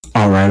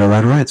All right.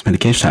 It's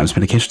medication time.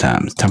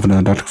 It's time for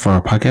the Dr.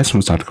 Kavarga podcast. I'm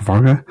Dr.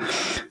 Kavarga.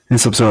 In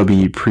this episode, I'll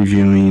be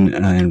previewing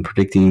and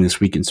predicting this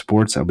week in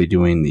sports. I'll be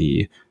doing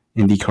the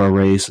IndyCar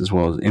race as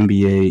well as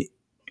NBA,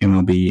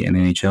 MLB, and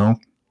NHL.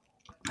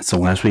 It's the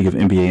last week of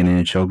NBA and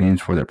NHL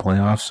games for their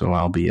playoffs, so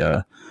I'll be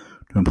doing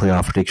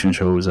playoff prediction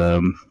shows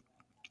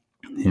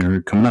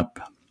here coming up.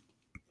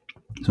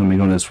 So I'm going to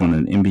go to this one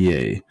in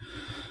NBA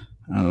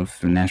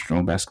for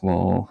National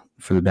Basketball.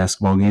 For the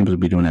basketball games, we'll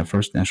be doing that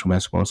first, National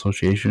Basketball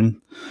Association.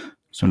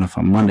 Starting off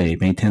on Monday,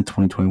 May 10th,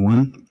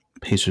 2021.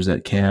 Pacers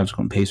at Cavs,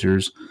 going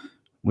Pacers.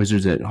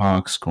 Wizards at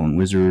Hawks, going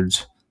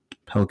Wizards.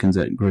 Pelicans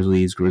at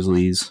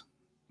Grizzlies.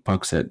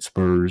 Bucks at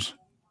Spurs,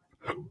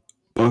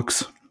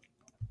 Bucks.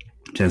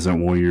 Jazz at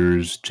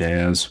Warriors,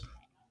 Jazz.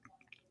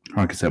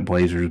 Rockets at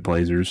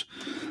Blazers.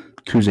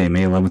 Tuesday,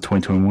 May 11th,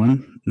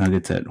 2021.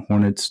 Nuggets at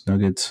Hornets,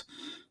 Nuggets.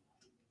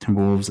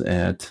 Timberwolves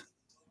at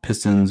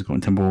Pistons,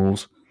 going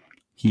Timberwolves.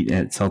 Heat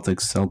at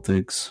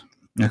Celtics.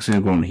 Actually,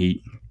 I'm going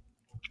Heat.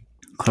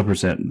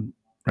 Clippers at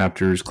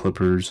Raptors,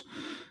 Clippers.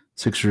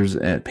 Sixers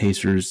at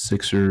Pacers,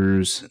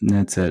 Sixers.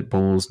 Nets at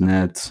Bulls,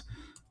 Nets.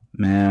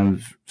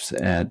 Mavs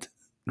at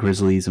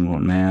Grizzlies, I'm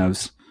going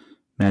Mavs.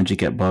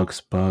 Magic at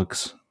Bucks.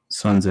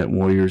 Suns at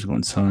Warriors,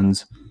 going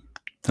Suns.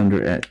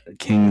 Thunder at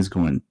Kings,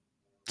 going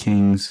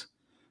Kings.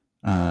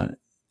 And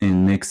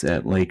Knicks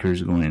at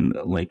Lakers, going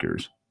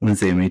Lakers.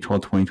 Wednesday, May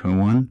 12th,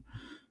 2021.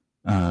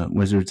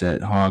 Wizards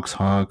at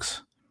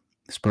Hawks.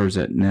 Spurs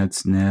at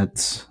Nets.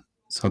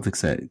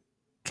 Celtics at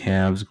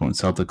Cavs, going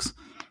Celtics.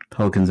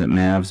 Pelicans at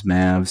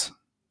Mavs.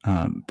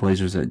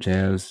 Blazers at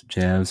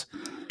Jazz.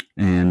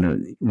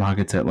 And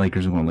Rockets at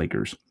Lakers, going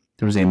Lakers.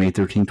 Thursday, May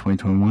 13th,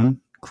 2021.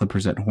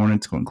 Clippers at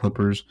Hornets, going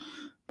Clippers.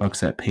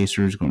 Bucks at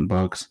Pacers, going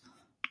Bucks.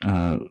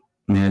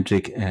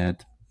 Magic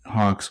at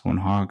Hawks, going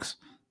Hawks.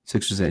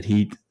 Sixers at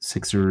Heat,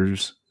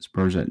 Sixers.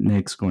 Spurs at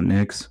Knicks, going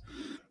Knicks.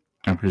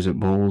 Raptors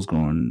at Bulls,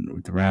 going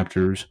with the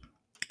Raptors.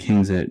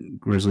 Kings at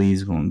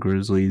Grizzlies, going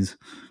Grizzlies.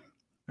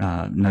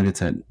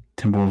 Nuggets at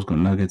Timberwolves,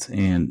 going Nuggets.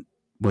 And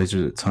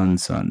Blazers at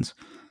Suns.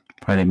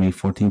 Friday, May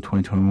 14th,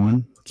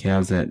 2021.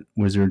 Cavs at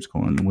Wizards,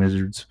 going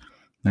Wizards.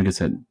 Nuggets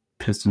at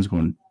Pistons,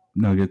 going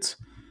Nuggets.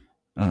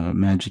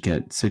 Magic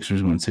at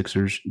Sixers, going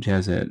Sixers.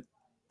 Jazz at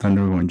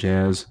Thunder, going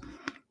Jazz.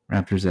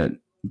 Raptors at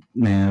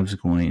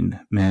Mavs, going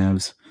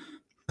Mavs.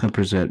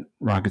 Clippers at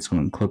Rockets,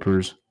 going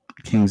Clippers.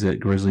 Kings at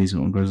Grizzlies,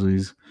 going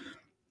Grizzlies.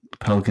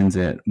 Pelicans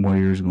at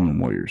Warriors, going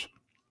Warriors.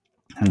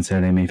 On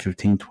Saturday, May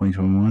 15th,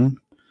 2021.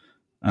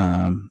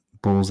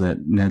 Bulls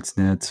at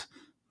Nets.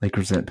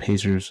 Lakers at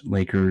Pacers,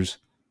 Lakers.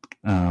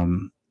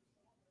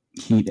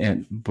 Heat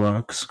at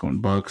Bucks,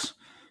 going Bucks.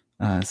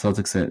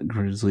 Celtics at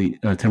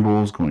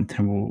Timberwolves, going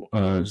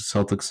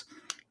Celtics.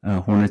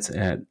 Hornets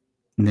at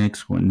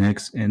Knicks, going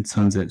Knicks. And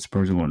Suns at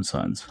Spurs, going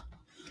Suns.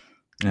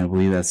 And I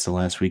believe that's the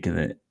last week of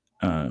the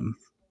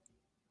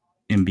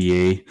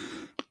NBA.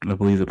 I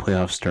believe the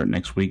playoffs start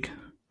next week.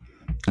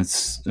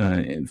 That's for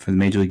the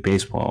Major League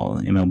Baseball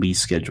MLB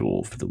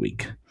schedule for the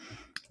week.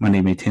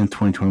 Monday, May 10th,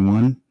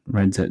 2021.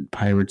 Reds at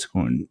Pirates,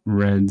 going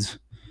Reds.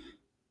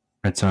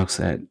 Red Sox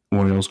at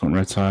Orioles, going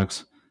Red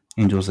Sox.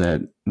 Angels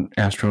at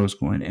Astros,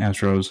 going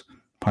Astros.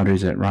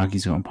 Padres at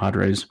Rockies, going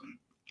Padres.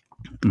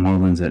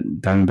 Marlins at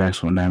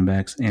Diamondbacks, going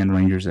Diamondbacks. And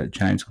Rangers at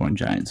Giants, going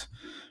Giants.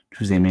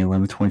 Tuesday, May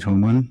 11th,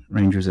 2021.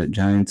 Rangers at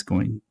Giants,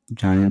 going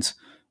Giants.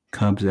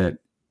 Cubs at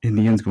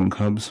Indians, going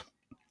Cubs.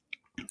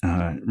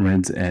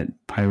 Reds at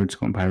Pirates,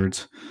 going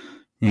Pirates.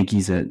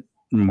 Yankees at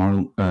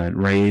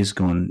Rays,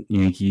 going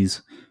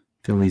Yankees.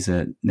 Phillies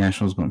at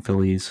Nationals, going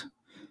Phillies.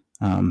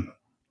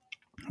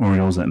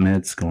 Orioles at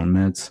Mets, going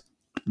Mets.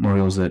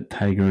 Royals at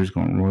Tigers,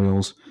 going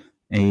Royals.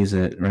 A's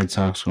at Red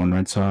Sox, going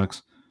Red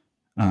Sox.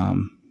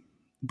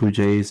 Blue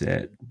Jays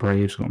at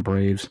Braves, going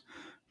Braves.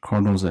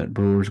 Cardinals at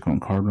Brewers, going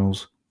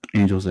Cardinals.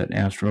 Angels at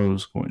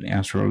Astros, going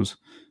Astros.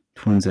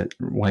 Twins at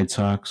White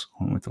Sox,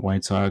 going with the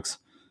White Sox.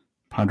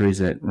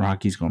 Padres at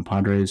Rockies, going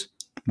Padres.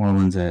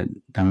 Marlins at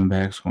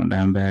Diamondbacks, going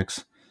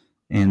Diamondbacks.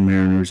 And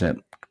Mariners at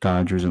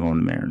Dodgers, going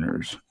to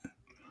Mariners.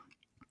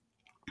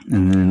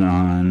 And then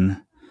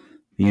on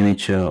the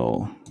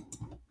NHL,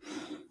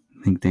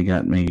 I think they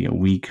got maybe a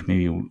week.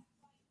 Maybe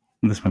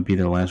this might be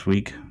their last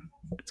week.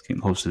 It's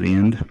getting close to the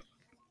end.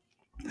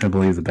 I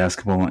believe the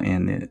basketball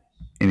and the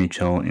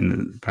NHL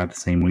in about the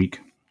same week.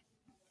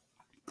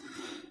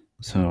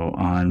 So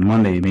on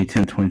Monday, May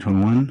 10th,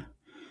 2021,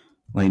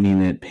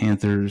 Lightning at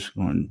Panthers,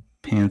 going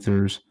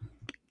Panthers.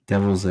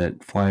 Devils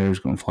at Flyers,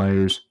 going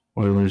Flyers.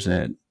 Oilers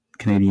at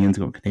Canadiens,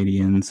 going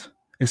Canadiens.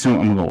 Actually,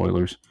 I'm going to go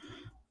Oilers.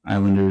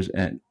 Islanders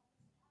at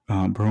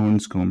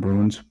Bruins, going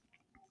Bruins.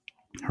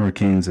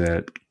 Hurricanes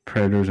at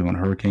Predators, going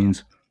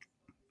Hurricanes.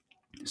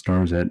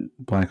 Stars at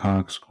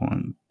Blackhawks,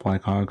 going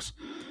Blackhawks.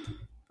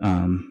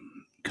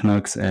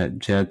 Canucks at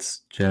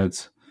Jets.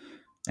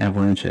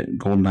 Avalanche at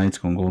Golden Knights,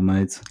 going Golden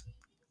Knights.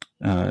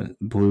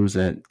 Blues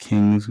at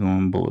Kings,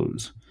 going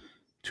Blues.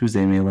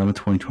 Tuesday, May 11th,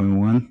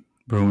 2021.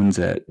 Bruins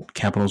at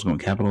Capitals, going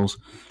Capitals.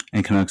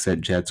 And Canucks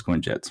at Jets,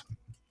 going Jets.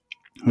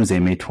 Wednesday,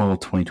 May 12th,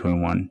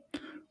 2021.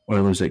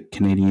 Oilers at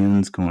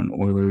Canadiens, going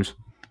Oilers.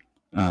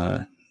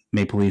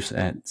 Maple Leafs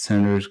at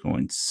Senators,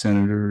 going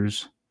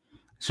Senators.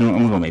 So I'm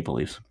going to go Maple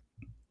Leafs.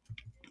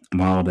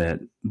 Wild at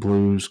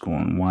Blues,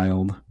 going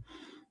Wild.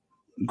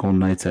 Golden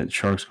Knights at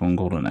Sharks, going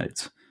Golden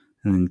Knights.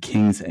 And then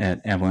Kings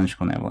at Avalanche,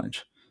 going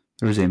Avalanche.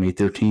 Thursday, May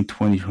 13th,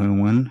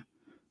 2021.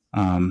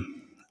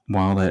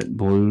 Wild at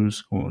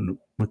Blues, going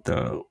with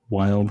the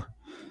Wild.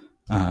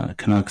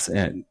 Canucks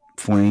at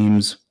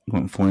Flames,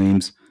 going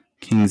Flames.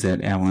 Kings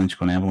at Avalanche,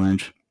 going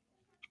Avalanche.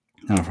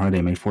 On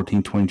Friday, May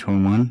 14th,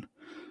 2021.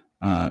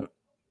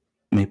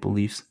 Maple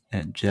Leafs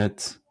at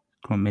Jets,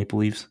 going Maple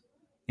Leafs.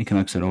 And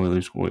Canucks at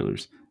Oilers,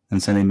 Oilers.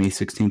 And Sunday, May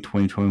 16th,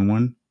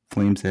 2021.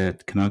 Flames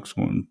at Canucks,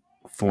 going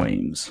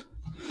Flames.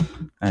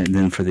 And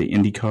then for the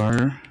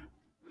IndyCar,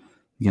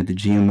 you got the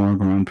GMR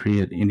Grand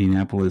Prix at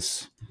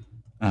Indianapolis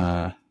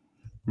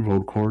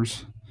Road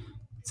Course.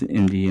 It's an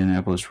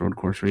Indianapolis Road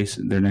Course race.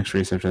 Their next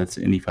race after that's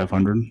Indy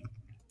 500.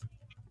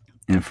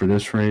 And for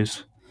this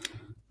race,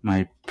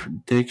 my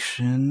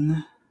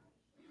prediction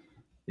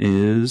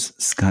is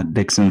Scott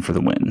Dixon for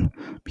the win.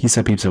 Peace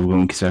out, peeps. Have a good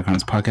one. Peace out,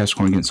 Connor's podcast.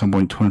 Going to get at some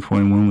point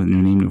 2021 with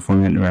new name, new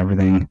format, new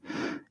everything.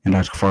 And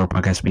Dr. Kafaro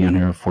podcast will be on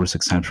here 4 to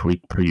 6 times per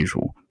week per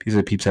usual. Peace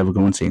out, peeps. Have a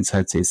good one. Stay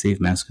inside, stay safe,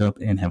 mask up,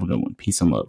 and have a good one. Peace and love.